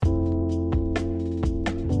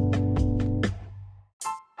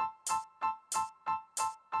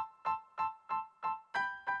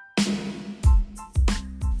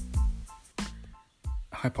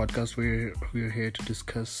Hi podcast. We're here to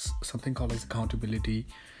discuss something called as accountability.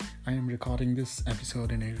 I am recording this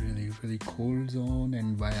episode in a really cold zone,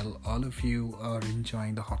 and while all of you are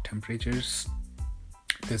enjoying the hot temperatures,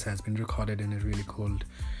 this has been recorded in a really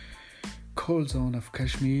cold zone of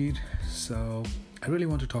Kashmir. So I really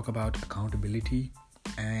want to talk about accountability,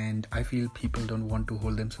 and I feel people don't want to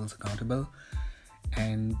hold themselves accountable,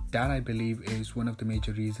 and that I believe is one of the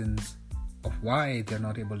major reasons of why they're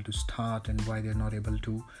not able to start and why they're not able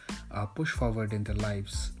to push forward in their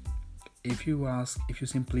lives. If you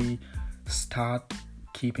simply start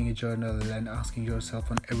keeping a journal and asking yourself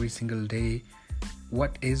on every single day,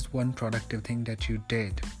 what is one productive thing that you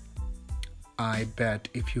did? I bet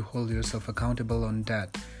if you hold yourself accountable on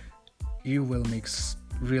that, you will make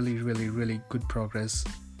really good progress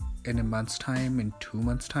in a month's time, in 2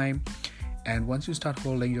 months' time. And once you start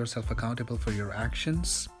holding yourself accountable for your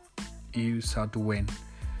actions, you start to win.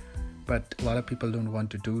 But a lot of people don't want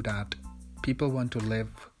to do that. People want to live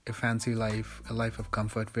a fancy life, a life of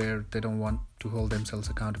comfort where they don't want to hold themselves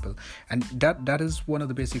accountable. And that is one of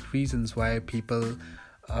the basic reasons why people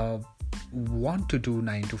want to do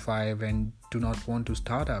 9 to 5 and do not want to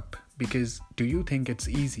start up. Because do you think it's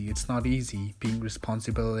easy? It's not easy being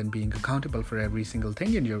responsible and being accountable for every single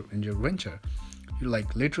thing in your venture.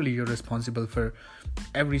 You're responsible for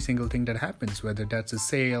every single thing that happens, whether that's a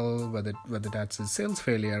sale, whether that's a sales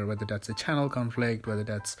failure, whether that's a channel conflict, whether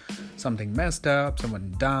that's something messed up,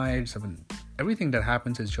 someone died, everything that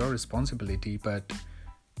happens is your responsibility. But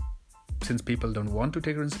since people don't want to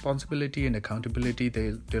take responsibility and accountability,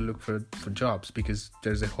 they look for jobs, because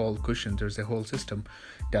there's a whole cushion, there's a whole system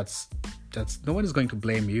that's no one is going to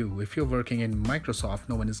blame you. If you're working in Microsoft,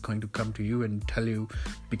 no one is going to come to you and tell you,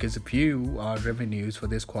 because of you, our revenues for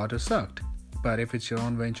this quarter sucked. But if it's your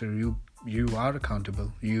own venture, you are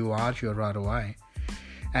accountable, you are your ROI.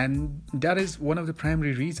 And that is one of the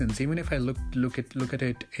primary reasons. Even if I look at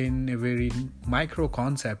it in a very micro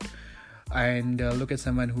concept, and look at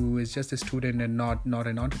someone who is just a student and not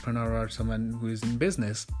an entrepreneur, or someone who is in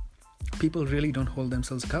business, people really don't hold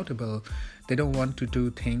themselves accountable. They don't want to do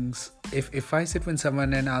things. If I sit with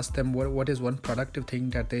someone and ask them what is one productive thing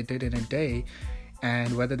that they did in a day,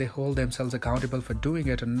 and whether they hold themselves accountable for doing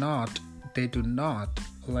it or not, they do not.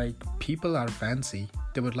 People are fancy.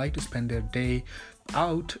 They would like to spend their day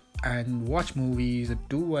out and watch movies or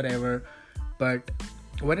do whatever, but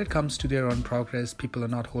when it comes to their own progress, people are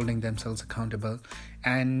not holding themselves accountable.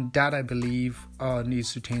 And that, I believe,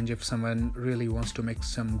 needs to change if someone really wants to make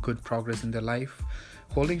some good progress in their life.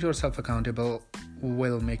 Holding yourself accountable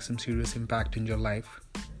will make some serious impact in your life.